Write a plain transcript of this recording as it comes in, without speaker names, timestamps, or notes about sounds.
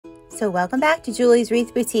So welcome back to Julie's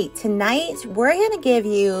Wreath Boutique. Tonight, we're going to give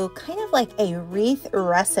you kind of like a wreath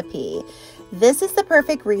recipe. This is the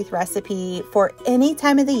perfect wreath recipe for any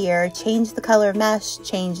time of the year. Change the color of mesh,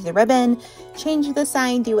 change the ribbon, change the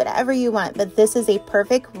sign, do whatever you want. But this is a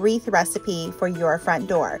perfect wreath recipe for your front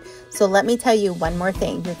door. So let me tell you one more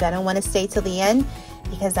thing. You're going to want to stay till the end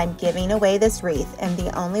because I'm giving away this wreath. And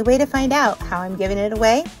the only way to find out how I'm giving it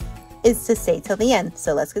away is to stay till the end.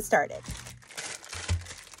 So let's get started.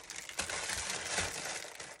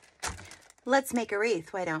 Let's make a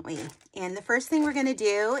wreath, why don't we? And the first thing we're going to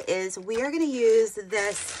do is we are going to use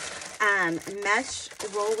this mesh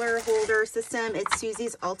roller holder system. It's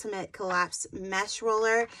Susie's Ultimate Collapse Mesh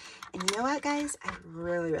Roller. And you know what, guys? I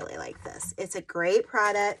really, really like this. It's a great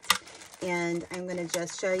product. And I'm going to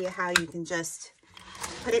just show you how you can just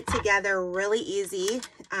put it together really easy.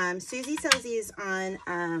 Susie sells these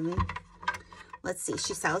on, let's see,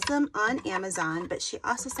 she sells them on Amazon, but she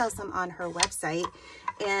also sells them on her website.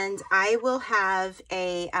 And I will have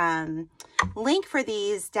a link for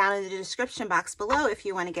these down in the description box below if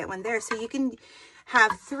you want to get one there. So you can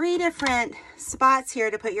have 3 different spots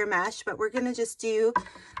here to put your mesh, but we're going to just do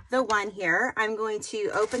the one here. I'm going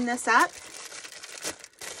to open this up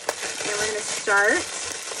and we're going to start.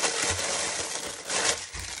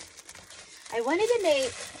 I wanted to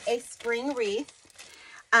make a spring wreath,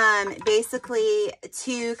 basically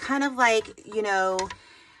to kind of like, you know,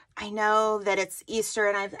 I know that it's Easter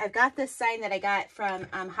and I've got this sign that I got from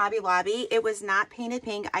Hobby Lobby. It was not painted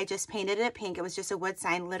pink. I just painted it pink. It was just a wood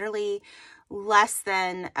sign, literally less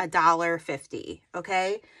than $1.50.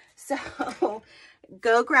 Okay. So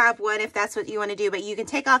go grab one if that's what you want to do, but you can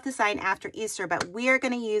take off the sign after Easter, but we are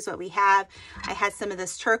going to use what we have. I had some of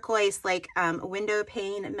this turquoise, like window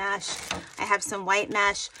pane mesh. I have some white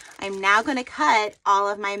mesh. I'm now going to cut all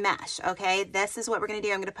of my mesh. Okay. This is what we're going to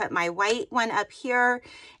do. I'm going to put my white one up here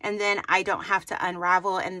and then I don't have to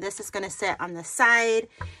unravel. And this is going to sit on the side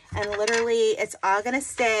and literally it's all going to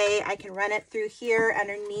stay. I can run it through here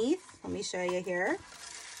underneath. Let me show you here.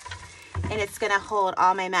 And it's going to hold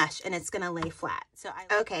all my mesh and it's going to lay flat.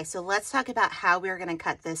 Okay, so let's talk about how we're going to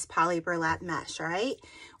cut this poly burlap mesh, all right?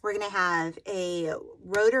 We're going to have a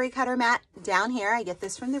rotary cutter mat down here. I get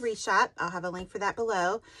this from the Wreath shop. I'll have a link for that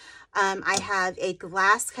below. I have a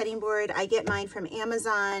glass cutting board. I get mine from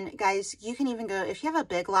Amazon. Guys, you can even go, if you have a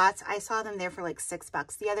Big Lots, I saw them there for like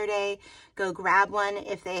 $6 the other day. Go grab one.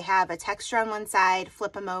 If they have a texture on one side,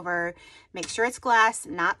 flip them over. Make sure it's glass,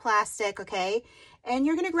 not plastic, okay? And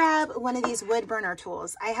you're going to grab one of these wood burner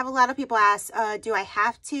tools. I have a lot of people ask, do I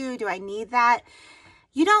have to? Do I need that?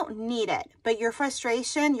 You don't need it, but your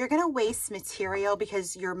frustration, you're going to waste material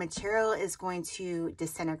because your material is going to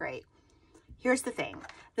disintegrate. Here's the thing.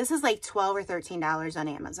 This is like $12 or $13 on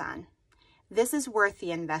Amazon. This is worth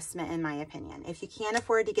the investment in my opinion. If you can't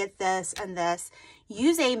afford to get this and this,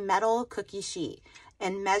 use a metal cookie sheet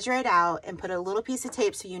and measure it out and put a little piece of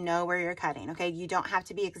tape so you know where you're cutting, okay? You don't have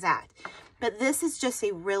to be exact. But this is just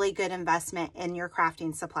a really good investment in your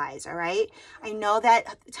crafting supplies, all right? I know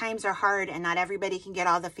that times are hard and not everybody can get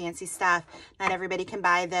all the fancy stuff. Not everybody can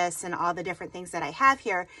buy this and all the different things that I have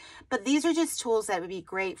here. But these are just tools that would be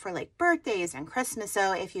great for like birthdays and Christmas.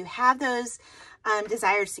 So if you have those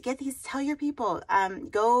desires to get these, tell your people,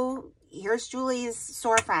 here's Julie's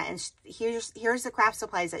storefront and here's the craft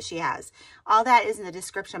supplies that she has. All that is in the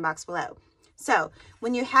description box below. So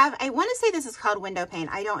when you have, I want to say this is called window pane.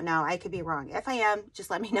 I don't know. I could be wrong. If I am,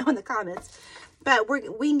 just let me know in the comments. But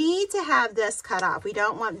we need to have this cut off. We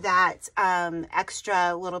don't want that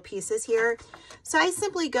extra little pieces here. So I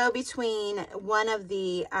simply go between one of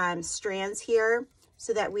the strands here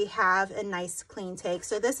so that we have a nice clean take.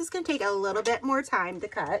 So this is going to take a little bit more time to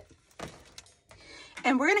cut.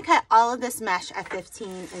 And we're going to cut all of this mesh at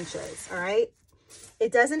 15 inches, all right?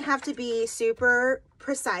 It doesn't have to be super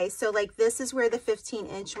precise. So like this is where the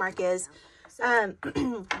 15-inch mark is. But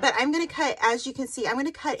I'm going to cut, as you can see, I'm going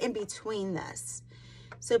to cut in between this.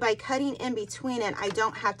 So by cutting in between it, I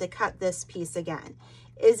don't have to cut this piece again.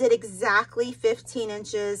 Is it exactly 15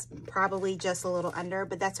 inches? Probably just a little under,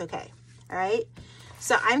 but that's okay. All right.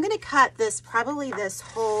 So I'm going to cut this, probably this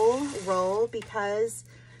whole roll because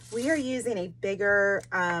we are using a bigger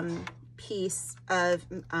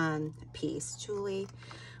Julie.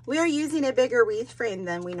 We are using a bigger wreath frame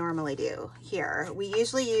than we normally do here. We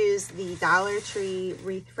usually use the Dollar Tree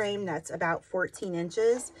wreath frame that's about 14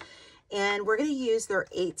 inches. And we're going to use their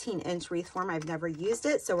 18-inch wreath form. I've never used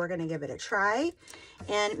it, so we're going to give it a try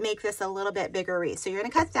and make this a little bit bigger wreath. So you're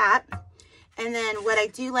going to cut that. And then what I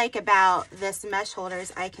do like about this mesh holder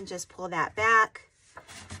is I can just pull that back.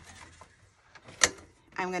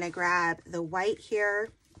 I'm going to grab the white here.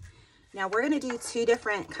 Now we're going to do two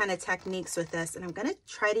different kind of techniques with this, and I'm going to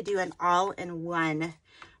try to do an all-in-one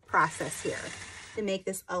process here to make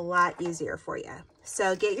this a lot easier for you.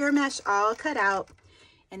 So get your mesh all cut out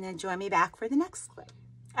and then join me back for the next clip.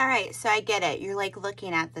 All right, so I get it. You're like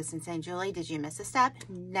looking at this and saying, Julie, did you miss a step?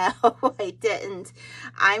 No, I didn't.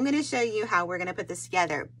 I'm going to show you how we're going to put this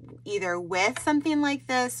together, either with something like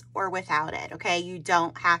this or without it, okay? You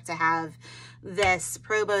don't have to have this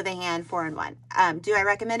Pro Bow the Hand 4-in-1. Do I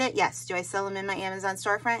recommend it? Yes. Do I sell them in my Amazon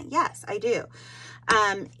storefront? Yes, I do.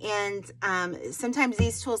 Sometimes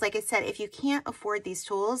these tools, like I said, if you can't afford these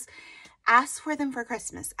tools, ask for them for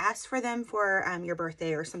Christmas. Ask for them for your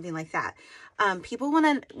birthday or something like that. People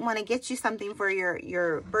want to get you something for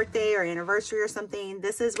your birthday or anniversary or something.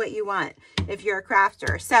 This is what you want if you're a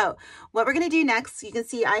crafter. So what we're going to do next, you can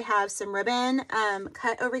see I have some ribbon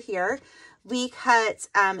cut over here. We cut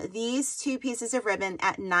these two pieces of ribbon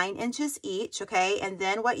at 9 inches each, okay? And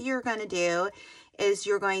then what you're going to do is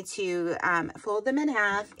you're going to fold them in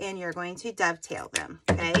half and you're going to dovetail them,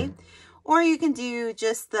 okay? Or you can do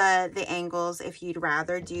just the angles if you'd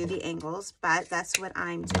rather do the angles, but that's what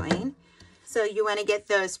I'm doing. So you want to get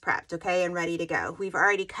those prepped, okay, and ready to go. We've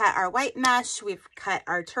already cut our white mesh. We've cut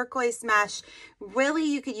our turquoise mesh. Really,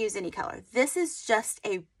 you could use any color. This is just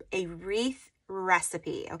a wreath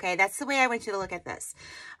recipe, okay? That's the way I want you to look at this.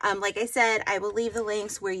 Like I said, I will leave the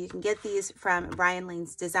links where you can get these from Brian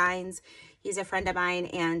Lane's Designs. He's a friend of mine,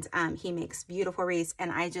 and he makes beautiful wreaths.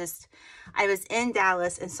 And I was in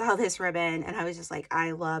Dallas and saw this ribbon, and I was just like,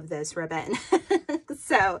 I love this ribbon.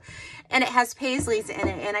 So, and it has paisleys in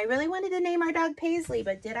it, and I really wanted to name our dog Paisley,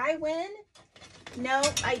 but did I win? No,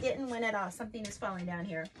 I didn't win at all. Something is falling down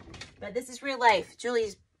here, but this is real life.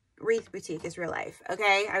 Julie's Wreath Boutique is real life,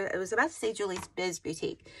 okay? I was about to say Julie's Biz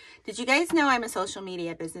Boutique. Did you guys know I'm a social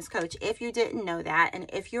media business coach? If you didn't know that, and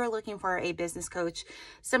if you're looking for a business coach,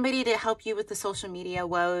 somebody to help you with the social media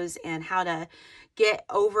woes and how to get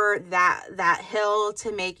over that hill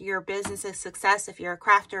to make your business a success, if you're a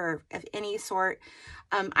crafter of any sort,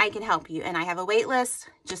 I can help you. And I have a wait list,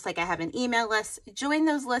 just like I have an email list. Join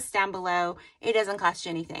those lists down below. It doesn't cost you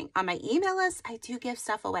anything. On my email list, I do give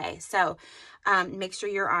stuff away. So make sure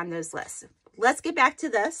you're on those lists. Let's get back to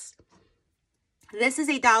this. This is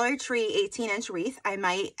a Dollar Tree 18-inch wreath. I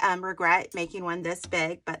might regret making one this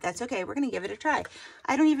big, but that's okay. We're going to give it a try.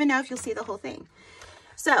 I don't even know if you'll see the whole thing.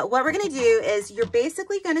 So what we're going to do is you're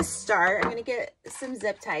basically going to start. I'm going to get some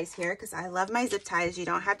zip ties here because I love my zip ties. You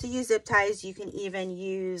don't have to use zip ties. You can even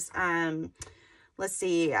use, let's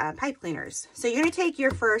see, pipe cleaners. So you're going to take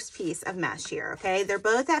your first piece of mesh here, okay? They're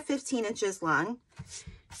both at 15 inches long.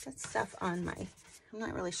 Got stuff on my, I'm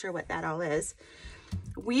not really sure what that all is.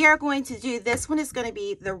 We are going to do, this one is going to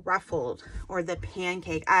be the ruffled or the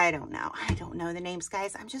pancake. I don't know the names,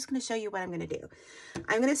 guys. I'm just going to show you what I'm going to do.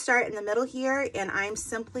 I'm going to start in the middle here, and I'm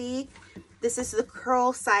simply, this is the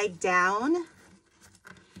curl side down,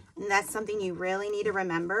 and that's something you really need to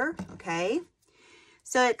remember, okay?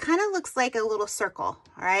 So it kind of looks like a little circle,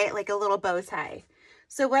 all right, like a little bow tie.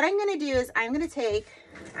 So what I'm going to do is I'm going to take,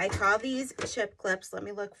 I call these chip clips. Let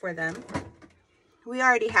me look for them. We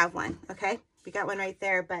already have one, okay? We got one right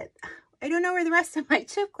there, but I don't know where the rest of my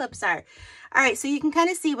chip clips are. All right, so you can kind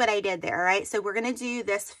of see what I did there, all right? So we're going to do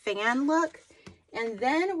this fan look, and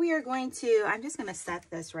then we are going to, I'm just going to set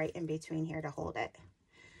this right in between here to hold it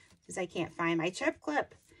because I can't find my chip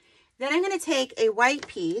clip. Then I'm going to take a white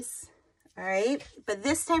piece, all right? But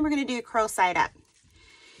this time we're going to do curl side up.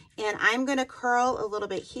 And I'm going to curl a little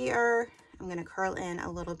bit here. I'm going to curl in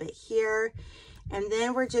a little bit here. And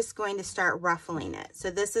then we're just going to start ruffling it.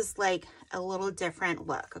 So this is like a little different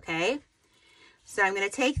look, okay? So I'm going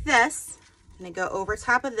to take this, I'm going to go over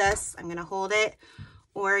top of this. I'm going to hold it,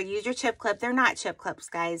 or use your chip clip. They're not chip clips,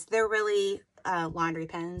 guys. They're really laundry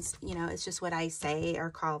pens. You know, it's just what I say or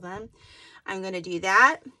call them. I'm going to do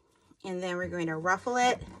that, and then we're going to ruffle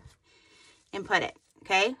it and put it,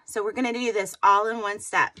 okay? So we're going to do this all in one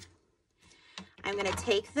step. I'm going to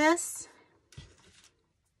take this,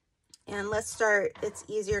 and let's start, it's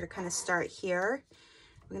easier to kind of start here.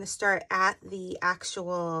 We're going to start at the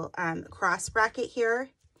actual cross bracket here.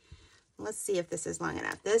 Let's see if this is long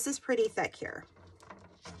enough. This is pretty thick here.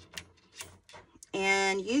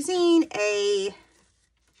 And using a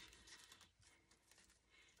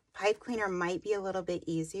pipe cleaner might be a little bit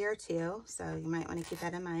easier too, so you might want to keep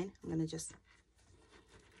that in mind. I'm going to just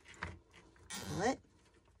pull it.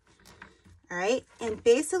 All right, and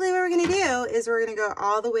basically what we're going to do is we're going to go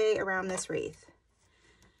all the way around this wreath.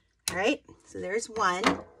 All right, so there's one.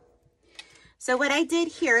 So what I did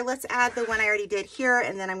here, let's add the one I already did here,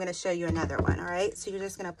 and then I'm going to show you another one. All right, so you're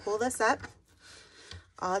just going to pull this up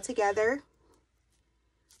all together.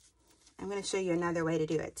 I'm going to show you another way to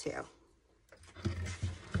do it too.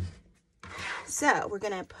 So we're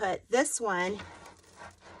going to put this one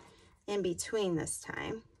in between this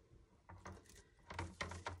time.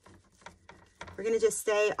 We're going to just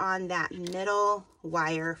stay on that middle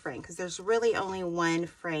wire frame because there's really only one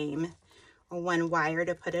frame or one wire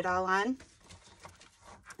to put it all on.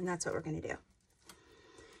 And that's what we're going to do.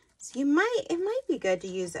 So it might be good to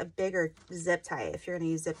use a bigger zip tie if you're going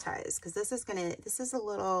to use zip ties, because this is a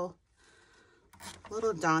little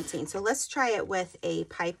daunting. So let's try it with a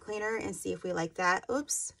pipe cleaner and see if we like that.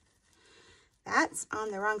 Oops, that's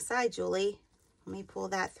on the wrong side, Julie. Let me pull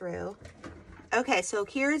that through. Okay, so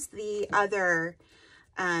here's the other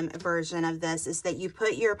version of this, is that you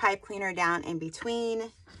put your pipe cleaner down in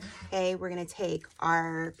between. Okay, we're going to take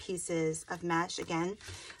our pieces of mesh again.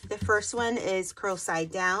 The first one is curl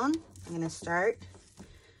side down. I'm going to start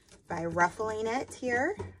by ruffling it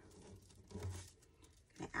here. I'm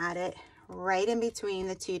going to add it right in between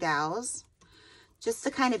the two dowels, just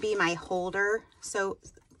to kind of be my holder. So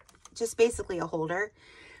just basically a holder.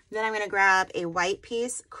 Then I'm going to grab a white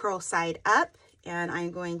piece, curl side up, and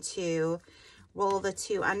I'm going to roll the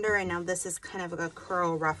two under. And now this is kind of like a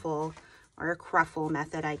curl ruffle or a cruffle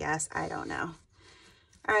method, I guess. I don't know.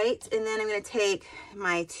 All right, and then I'm going to take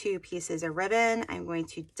my two pieces of ribbon. I'm going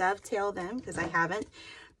to dovetail them because I haven't.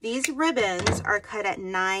 These ribbons are cut at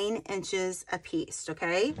 9 inches a piece,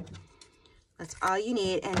 okay? That's all you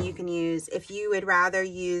need. And you can use, if you would rather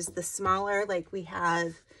use the smaller, like we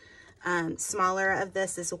have smaller of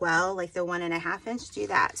this as well, like the 1.5 inch, do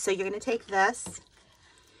that. So you're going to take this,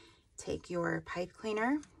 take your pipe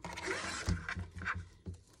cleaner,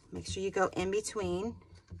 make sure you go in between.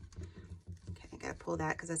 Okay, I gotta pull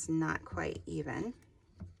that because that's not quite even.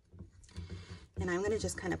 And I'm going to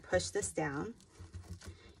just kind of push this down,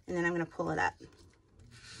 and then I'm going to pull it up.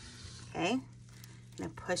 Okay, I'm going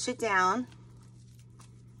to push it down,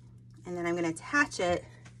 and then I'm going to attach it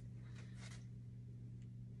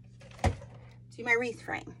to my wreath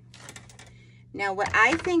frame. Now what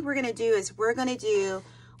I think we're going to do is we're going to do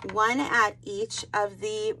one at each of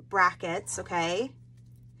the brackets, okay,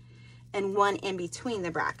 and one in between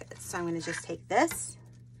the brackets. So I'm going to just take this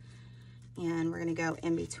and we're going to go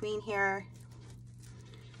in between here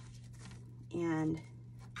and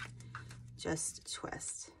just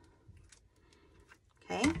twist.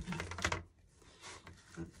 Okay,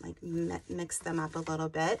 like mix them up a little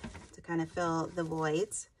bit to kind of fill the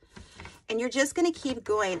voids. And you're just going to keep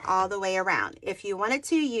going all the way around. If you wanted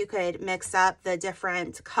to, you could mix up the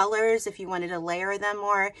different colors if you wanted to layer them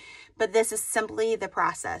more, but this is simply the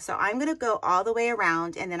process. So I'm going to go all the way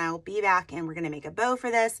around, and then I will be back and we're going to make a bow for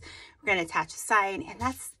this. We're going to attach a sign, and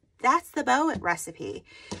that's the bow recipe.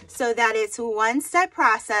 So that it's a one-step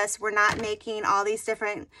process. We're not making all these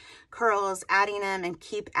different curls, adding them and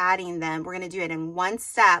keep adding them. We're going to do it in one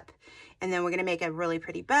step, and then we're going to make a really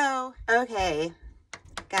pretty bow. Okay.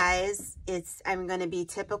 Guys, I'm going to be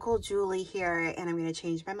typical Julie here, and I'm going to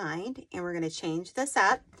change my mind, and we're going to change this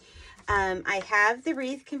up. I have the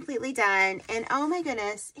wreath completely done, and oh my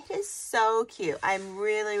goodness, it is so cute. I'm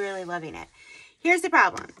really, really loving it. Here's the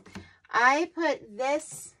problem. I put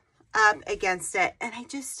this up against it, and I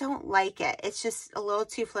just don't like it. It's just a little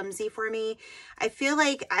too flimsy for me. I feel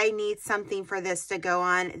like I need something for this to go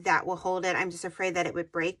on that will hold it. I'm just afraid that it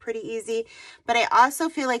would break pretty easy, but I also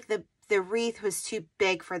feel like the wreath was too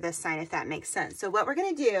big for this sign, if that makes sense. So what we're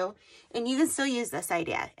going to do, and you can still use this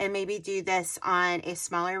idea and maybe do this on a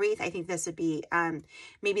smaller wreath. I think this would be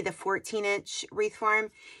maybe the 14-inch wreath form,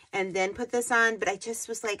 and then put this on. But I just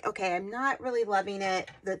was like, okay, I'm not really loving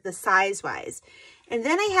it, the size wise. And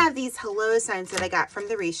then I have these hello signs that I got from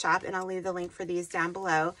the Wreath Shop, and I'll leave the link for these down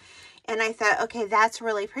below. And I thought, okay, that's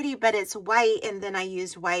really pretty, but it's white, and then I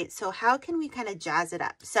used white. So how can we kind of jazz it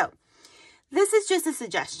up? So this is just a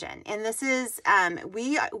suggestion, and this is,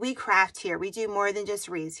 we craft here. We do more than just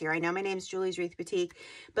wreaths here. I know my name is Julie's Wreath Boutique,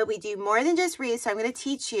 but we do more than just wreaths. So I'm going to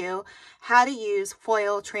teach you how to use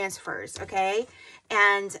foil transfers, okay?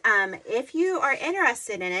 And if you are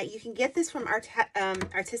interested in it, you can get this from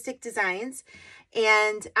Artistic Designs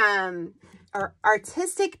and our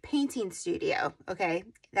Artistic Painting Studio, okay?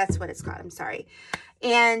 That's what it's called, I'm sorry.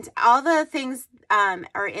 And all the things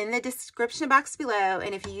are in the description box below.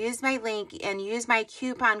 And if you use my link and use my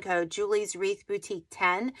coupon code, Julie's Wreath Boutique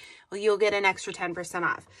 10, well, you'll get an extra 10%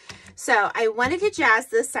 off. So I wanted to jazz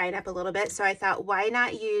this sign up a little bit. So I thought, why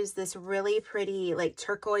not use this really pretty, like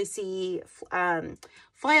turquoisey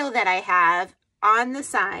foil that I have on the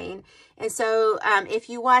sign. And so if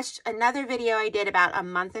you watched another video I did about a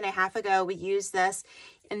month and a half ago, we used this.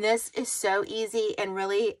 And this is so easy, and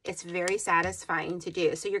really it's very satisfying to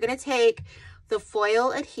do. So you're going to take the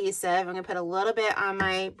foil adhesive. I'm going to put a little bit on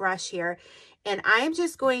my brush here, and I'm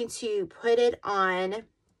just going to put it on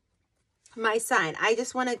my sign. I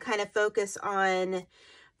just want to kind of focus on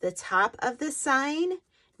the top of the sign,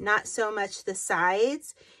 not so much the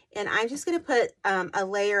sides. And I'm just going to put a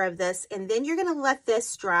layer of this, and then you're going to let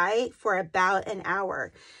this dry for about an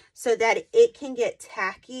hour so that it can get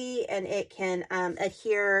tacky and it can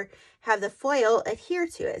adhere, have the foil adhere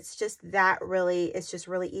to it. It's just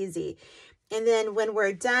really easy. And then when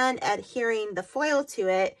we're done adhering the foil to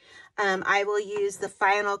it, I will use the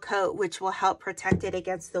final coat, which will help protect it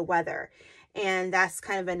against the weather. And that's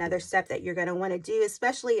kind of another step that you're going to want to do,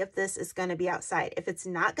 especially if this is going to be outside. If it's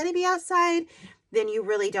not going to be outside, then you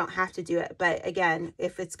really don't have to do it. But again,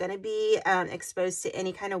 if it's going to be exposed to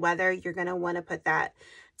any kind of weather, you're going to want to put that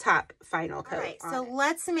top final coat. All right, so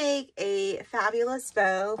let's make a fabulous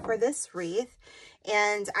bow for this wreath.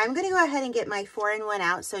 And I'm going to go ahead and get my 4-in-1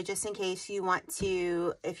 out. So just in case you want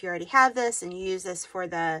to, if you already have this and you use this for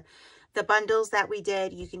the bundles that we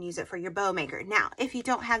did, you can use it for your bow maker. Now, if you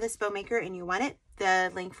don't have this bow maker and you want it,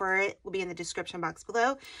 the link for it will be in the description box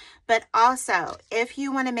below. But also, if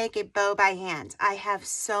you want to make a bow by hand, I have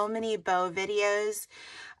so many bow videos.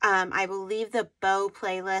 I will leave the bow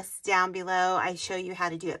playlist down below. I show you how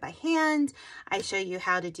to do it by hand. I show you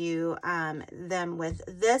how to do them with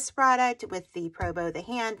this product, with the Pro Bow the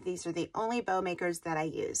Hand. These are the only bow makers that I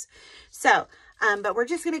use. So, but we're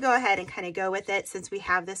just going to go ahead and kind of go with it since we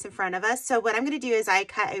have this in front of us. So what I'm going to do is I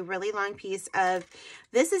cut a really long piece of,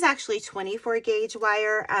 this is actually 24 gauge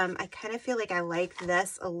wire. I kind of feel like I like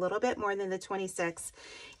this a little bit more than the 26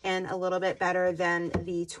 and a little bit better than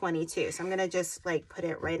the 22. So I'm going to just like put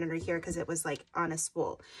it right under here because it was like on a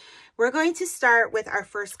spool. We're going to start with our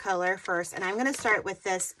first color first, and I'm going to start with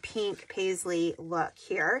this pink paisley look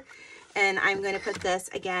here. And I'm going to put this,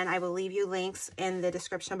 again, I will leave you links in the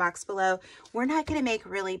description box below. We're not going to make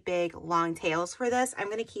really big, long tails for this. I'm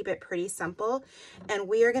going to keep it pretty simple. And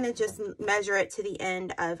we are going to just measure it to the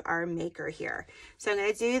end of our maker here. So I'm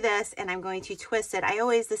going to do this, and I'm going to twist it.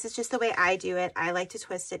 This is just the way I do it. I like to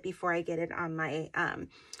twist it before I get it on my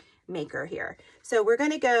maker here. So we're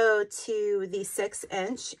going to go to the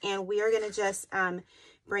 6-inch, and we are going to just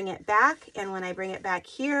bring it back. And when I bring it back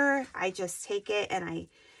here, I just take it and I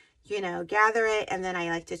gather it, and then I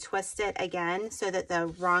like to twist it again so that the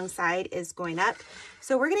wrong side is going up.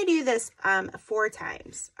 So we're going to do this 4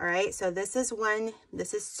 times. All right. So this is 1,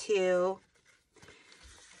 this is 2.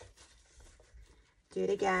 Do it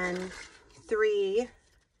again. 3.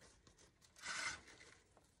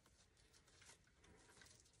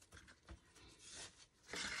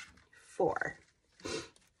 4.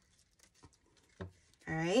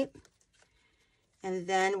 All right. And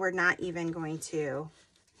then we're not even going to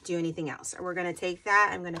do anything else. We're going to take that.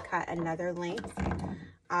 I'm going to cut another length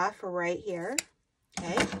off right here.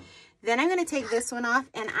 Okay. Then I'm going to take this one off,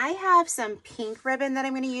 and I have some pink ribbon that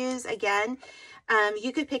I'm going to use. Again,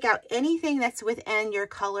 you could pick out anything that's within your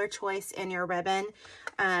color choice in your ribbon.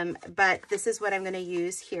 But this is what I'm going to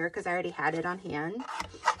use here because I already had it on hand.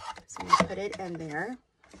 So I'm going to put it in there,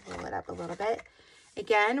 roll it up a little bit.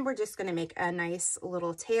 Again, we're just going to make a nice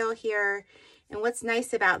little tail here. And what's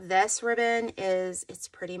nice about this ribbon is it's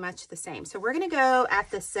pretty much the same. So we're going to go at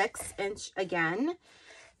the 6-inch again.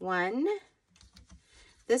 1.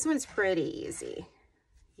 This one's pretty easy,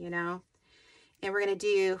 And we're going to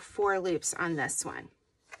do 4 loops on this one.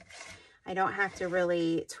 I don't have to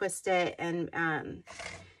really twist it and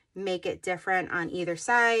make it different on either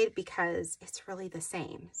side because it's really the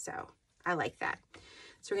same. So I like that.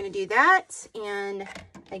 So we're going to do that. And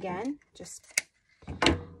again, just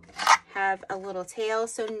have a little tail.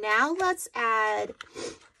 So now let's add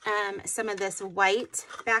some of this white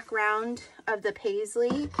background of the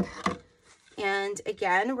paisley. And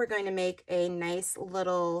again, we're going to make a nice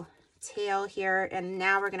little tail here. And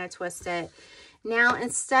now we're going to twist it. Now,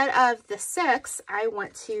 instead of the 6, I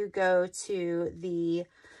want to go to the,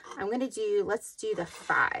 let's do the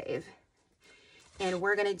 5. And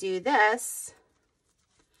we're going to do this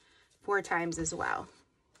 4 times as well.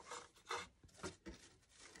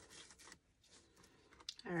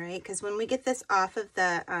 All right, because when we get this off of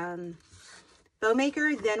the bow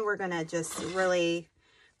maker, then we're going to just really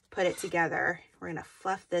put it together. We're going to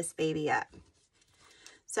fluff this baby up.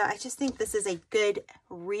 So I just think this is a good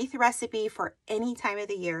wreath recipe for any time of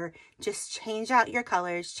the year. Just change out your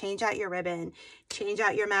colors, change out your ribbon, change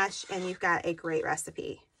out your mesh, and you've got a great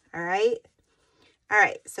recipe. All right. All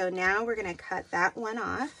right, so now we're going to cut that one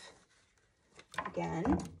off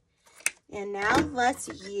again. And now let's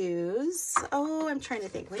use, I'm trying to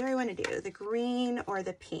think, what do I want to do? The green or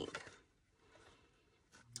the pink?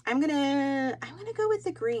 I'm gonna go with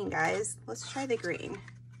the green, guys. Let's try the green.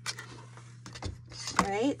 All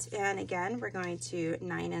right, and again, we're going to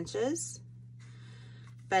 9 inches.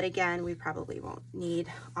 But again, we probably won't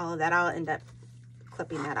need all of that. I'll end up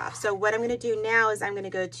clipping that off. So what I'm gonna do now is I'm gonna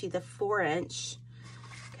go to the 4-inch,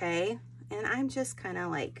 okay? And I'm just kind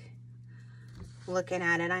of like looking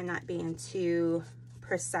at it. I'm not being too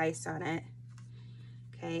precise on it.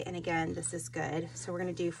 Okay, and again, this is good. So we're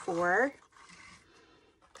gonna do 4,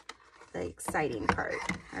 the exciting part.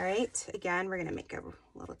 All right, again, we're gonna make a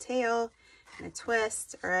little tail and a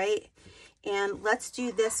twist, all right? And let's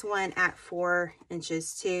do this one at 4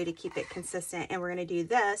 inches too to keep it consistent. And we're gonna do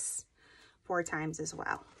this 4 times as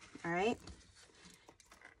well, all right?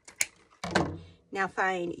 Now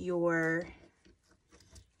find your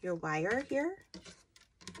wire here.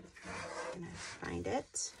 I'm gonna find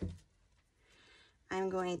it. I'm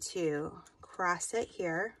going to cross it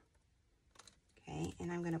here, okay?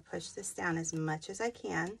 And I'm gonna push this down as much as I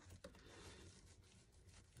can.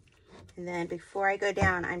 And then before I go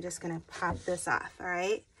down, I'm just gonna pop this off, all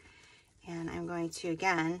right? And I'm going to,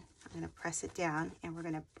 again, I'm gonna press it down and we're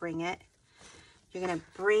gonna bring it. You're gonna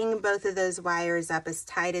bring both of those wires up as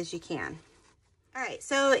tight as you can. All right,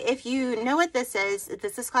 so if you know what this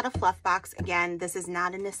is called a fluff box. Again, this is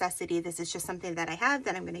not a necessity. This is just something that I have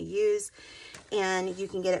that I'm gonna use, and you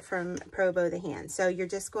can get it from Pro Bow the Hand. So you're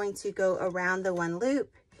just going to go around the 1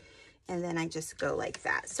 loop, and then I just go like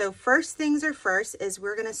that. So first things are first is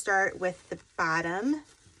we're gonna start with the bottom.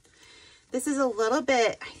 This is a little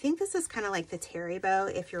bit, I think this is kind of like the terry bow,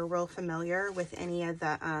 if you're real familiar with any of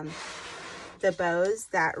the bows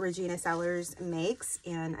that Regina Sellers makes.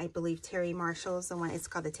 And I believe Terry Marshall's the one, it's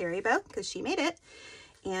called the terry bow because she made it.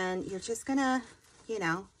 And you're just gonna, you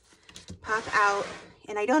know, pop out.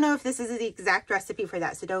 And I don't know if this is the exact recipe for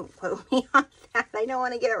that, so don't quote me on that. I don't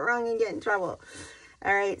want to get it wrong and get in trouble.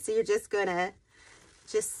 All right, so you're just gonna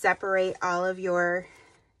separate all of your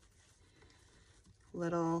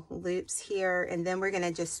little loops here, and then we're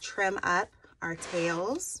gonna just trim up our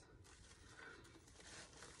tails.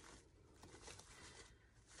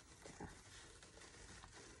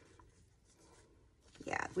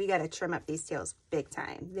 Yeah, we got to trim up these tails big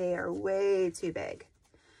time. They are way too big.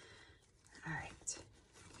 All right,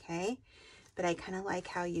 okay. But I kind of like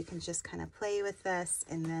how you can just kind of play with this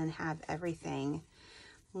and then have everything.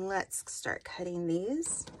 Let's start cutting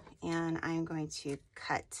these. And I'm going to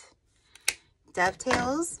cut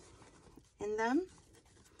dovetails in them.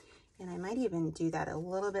 And I might even do that a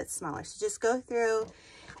little bit smaller. So just go through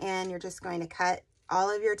and you're just going to cut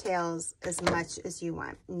all of your tails as much as you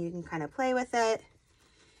want. And you can kind of play with it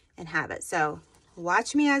and have it. So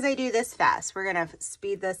watch me as I do this fast. We're gonna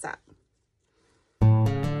speed this up.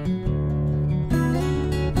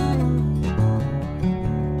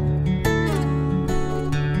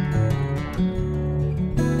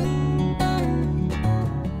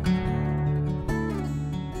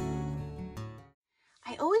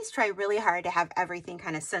 I always try really hard to have everything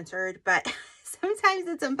kind of centered, but sometimes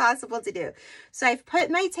it's impossible to do. So I've put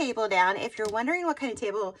my table down. If you're wondering what kind of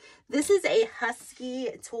table, this is a Husky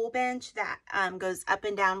tool bench that goes up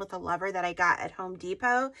and down with a lever that I got at Home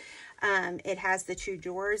Depot. It has the 2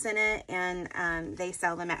 drawers in it, and they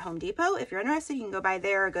sell them at Home Depot. If you're interested, you can go by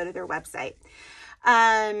there or go to their website.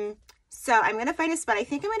 So I'm going to find a spot. I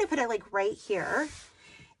think I'm going to put it like right here.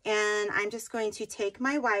 And I'm just going to take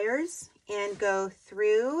my wires and go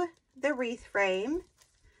through the wreath frame.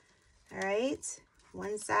 All right,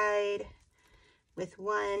 one side with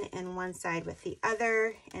one and one side with the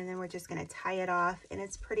other, and then we're just gonna tie it off. And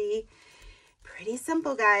it's pretty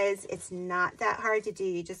simple, guys. It's not that hard to do.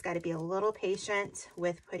 You just gotta be a little patient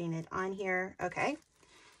with putting it on here. Okay,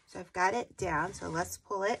 so I've got it down, so let's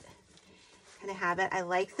pull it, kind of have it. I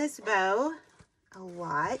like this bow a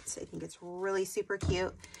lot. I think it's really super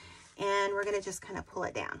cute. And we're gonna just kind of pull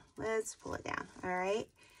it down. Let's pull it down, all right?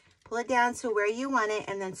 Pull it down to where you want it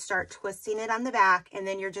and then start twisting it on the back. And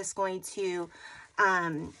then you're just going to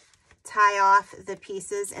tie off the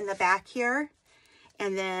pieces in the back here.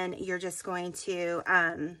 And then you're just going to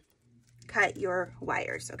cut your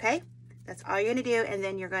wires, okay? That's all you're gonna do. And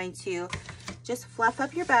then you're going to just fluff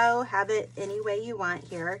up your bow, have it any way you want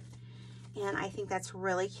here. And I think that's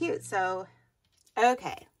really cute. So,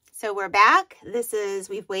 okay, so we're back.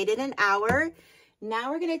 We've waited an hour.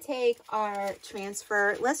 Now we're gonna take our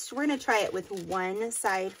transfer. We're gonna try it with one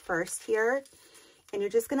side first here. And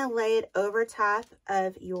you're just gonna lay it over top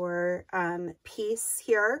of your piece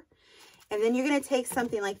here. And then you're gonna take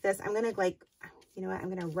something like this. I'm gonna you know what? I'm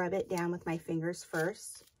gonna rub it down with my fingers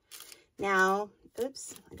first. Now,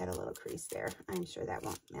 oops, I got a little crease there. I'm sure that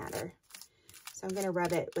won't matter. So I'm gonna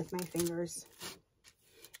rub it with my fingers.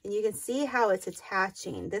 And you can see how it's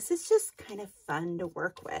attaching. This is just kind of fun to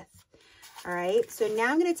work with. All right, so now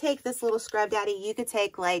I'm going to take this little Scrub Daddy. You could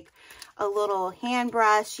take like a little hand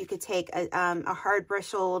brush. You could take a hard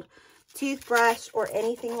bristled toothbrush or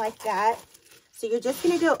anything like that. So you're just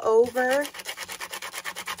going to go over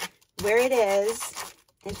where it is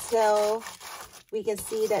until we can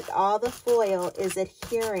see that all the foil is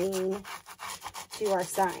adhering to our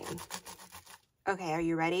sign. Okay, are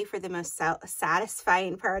you ready for the most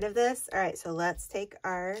satisfying part of this? All right, so let's take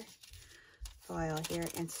our foil here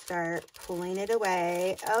and start pulling it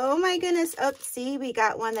away. Oh my goodness. Oh, see, we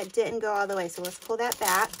got one that didn't go all the way. So let's pull that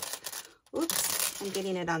back. Oops, I'm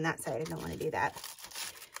getting it on that side. I don't want to do that.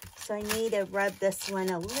 So I need to rub this one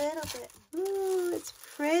a little bit. Ooh, it's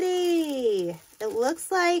pretty. It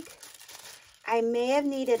looks like I may have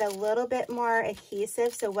needed a little bit more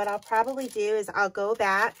adhesive. So what I'll probably do is I'll go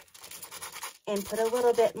back and put a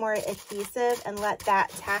little bit more adhesive and let that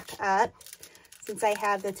tack up since I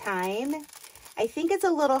have the time. I think it's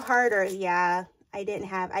a little harder. Yeah, I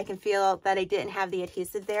can feel that I didn't have the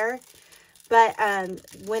adhesive there. But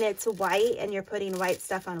when it's white and you're putting white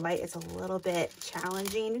stuff on white, it's a little bit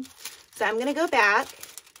challenging. So I'm gonna go back.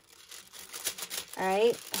 All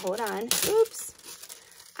right, hold on, oops.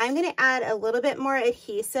 I'm gonna add a little bit more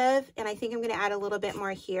adhesive, and I think I'm gonna add a little bit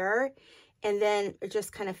more here, and then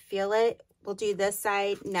just kind of feel it. We'll do this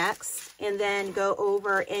side next, and then go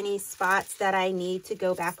over any spots that I need to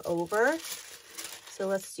go back over. So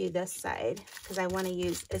let's do this side because I want to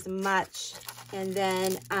use as much, and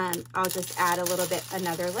then I'll just add a little bit,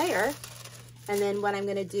 another layer. And then what I'm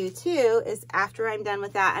going to do too is after I'm done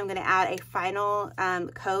with that, I'm going to add a final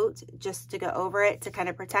coat just to go over it to kind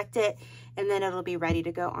of protect it, and then it'll be ready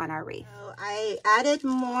to go on our wreath. So I added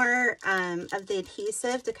more of the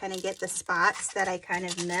adhesive to kind of get the spots that I kind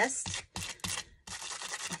of missed.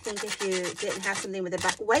 I think if you didn't have something with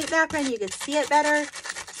a white background, you could see it better.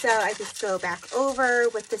 So I just go back over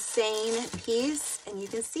with the same piece, and you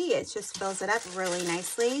can see it just fills it up really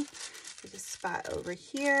nicely. There's a spot over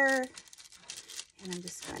here, and I'm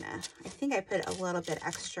just gonna, I think I put a little bit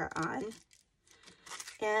extra on,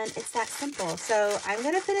 and it's that simple. So I'm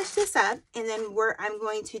gonna finish this up, and then I'm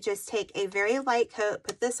going to just take a very light coat,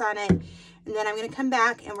 put this on it, and then I'm going to come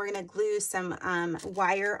back and we're going to glue some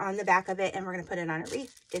wire on the back of it, and we're going to put it on a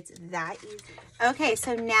wreath. It's that easy. Okay,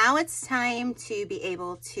 so now it's time to be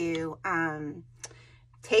able to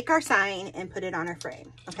take our sign and put it on our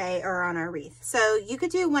frame, okay, or on our wreath. So you could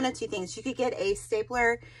do one of two things. You could get a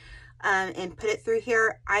stapler and put it through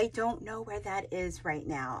here. I don't know where that is right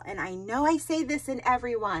now. And I know I say this in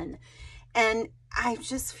every one, and I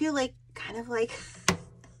just feel like kind of like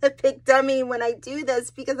a big dummy when I do this,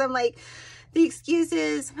 because I'm like, the excuse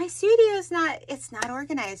is my studio's it's not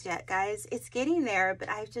organized yet, guys. It's getting there, but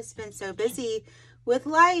I've just been so busy with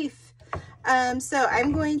life. So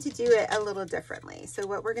I'm going to do it a little differently. So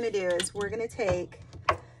what we're going to do is we're going to take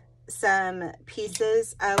some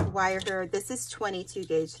pieces of wire here. This is 22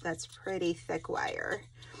 gauge. That's pretty thick wire.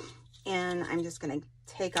 And I'm just going to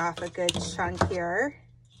take off a good chunk here.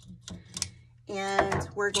 And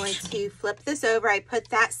we're going to flip this over. I put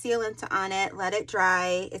that sealant on it, let it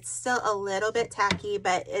dry. It's still a little bit tacky,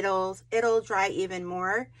 but it'll dry even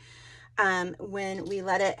more when we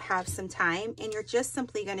let it have some time. And you're just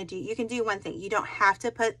simply going to do, you can do one thing. You don't have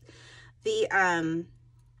to put the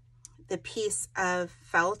piece of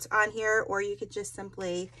felt on here, or you could just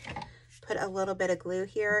simply put a little bit of glue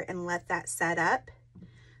here and let that set up.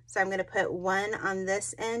 So I'm going to put one on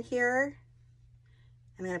this end here.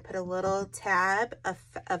 I'm going to put a little tab of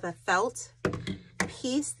a felt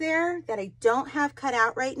piece there that I don't have cut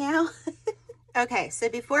out right now. Okay, so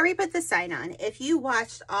before we put the sign on, if you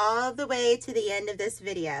watched all the way to the end of this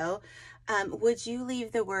video, would you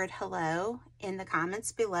leave the word hello in the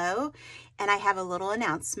comments below? And I have a little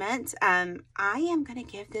announcement. I am going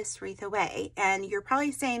to give this wreath away. And you're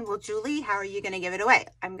probably saying, well, Julie, how are you going to give it away?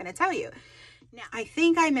 I'm going to tell you. Now, I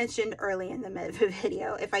think I mentioned early in the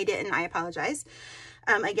video. If I didn't, I apologize.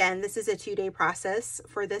 Again, this is a 2-day process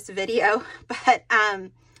for this video, but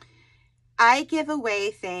I give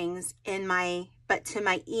away things to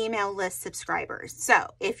my email list subscribers. So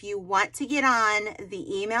if you want to get on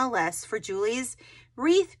the email list for Julie's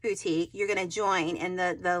Wreath Boutique, you're going to join, and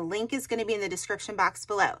the link is going to be in the description box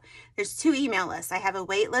below. There's 2 email lists. I have a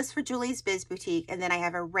wait list for Julie's Biz Boutique, and then I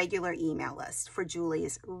have a regular email list for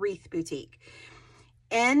Julie's Wreath Boutique.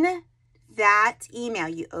 In that email,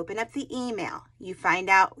 you open up the email, you find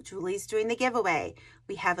out Julie's doing the giveaway.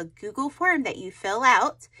 We have a Google form that you fill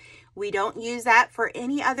out. We don't use that for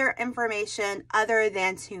any other information other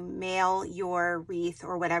than to mail your wreath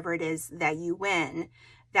or whatever it is that you win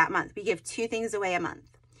that month. We give 2 things away a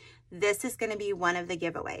month. this is going to be one of the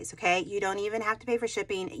giveaways, okay? You don't even have to pay for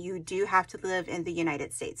shipping. You do have to live in the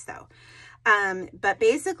United States though. But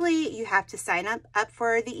basically you have to sign up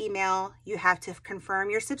for the email. You have to confirm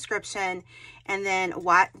your subscription. And then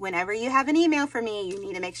whenever you have an email from me, you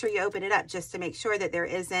need to make sure you open it up just to make sure that there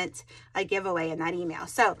isn't a giveaway in that email.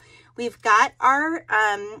 So we've got our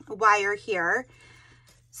wire here.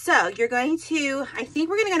 So you're going to, I think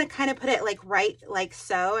we're going to kind of put it like right like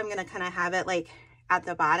so. I'm going to kind of have it like at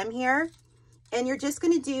the bottom here. And you're just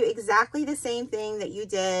going to do exactly the same thing that you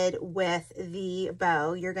did with the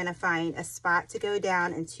bow. You're going to find a spot to go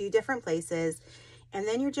down in 2 different places, and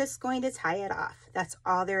then you're just going to tie it off. That's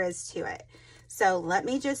all there is to it. So let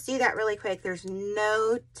me just do that really quick. There's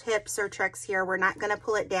no tips or tricks here. We're not going to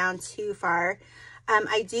pull it down too far.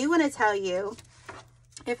 I do want to tell you,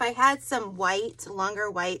 if I had some white, longer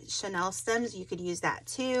white chenille stems, you could use that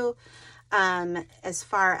too. As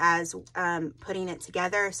far as putting it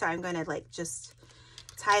together. So I'm going to like just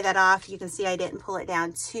tie that off. You can see I didn't pull it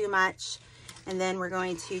down too much. And then we're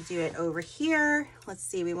going to do it over here. Let's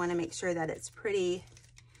see, we want to make sure that it's pretty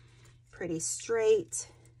straight.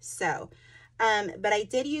 So, but I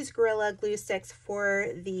did use Gorilla Glue Sticks for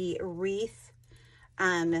the wreath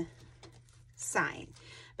sign.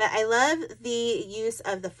 But I love the use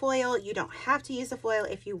of the foil. You don't have to use the foil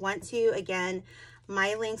if you want to. Again,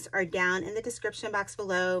 my links are down in the description box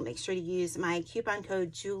below. Make sure to use my coupon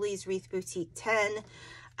code Julie's Wreath Boutique 10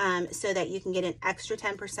 so that you can get an extra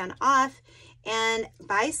 10% off and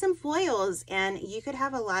buy some foils. And you could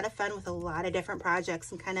have a lot of fun with a lot of different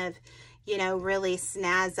projects and kind of, you know, really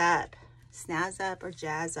snazz up or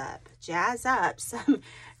jazz up some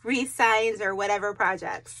wreath signs or whatever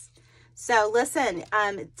projects. So listen,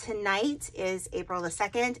 tonight is April the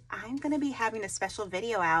 2nd. I'm going to be having a special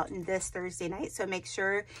video out this Thursday night, so make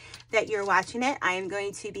sure that you're watching it. I am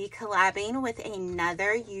going to be collabing with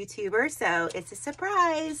another YouTuber, so it's a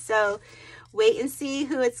surprise. So wait and see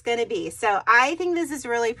who it's going to be. So I think this is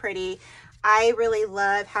really pretty. I really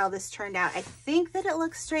love how this turned out. I think that it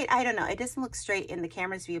looks straight. I don't know. It doesn't look straight in the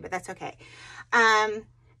camera's view, but that's okay.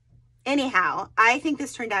 Anyhow, I think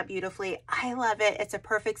this turned out beautifully. I love it. It's a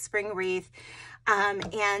perfect spring wreath.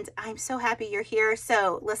 And I'm so happy you're here.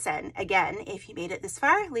 So listen, again, if you made it this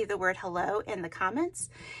far, leave the word hello in the comments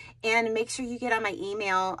and make sure you get on my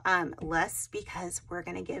email list because we're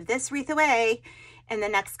going to give this wreath away in the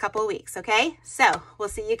next couple of weeks. Okay. So we'll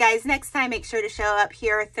see you guys next time. Make sure to show up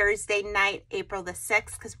here Thursday night, April the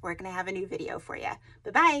 6th, because we're going to have a new video for you.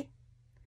 Bye-bye.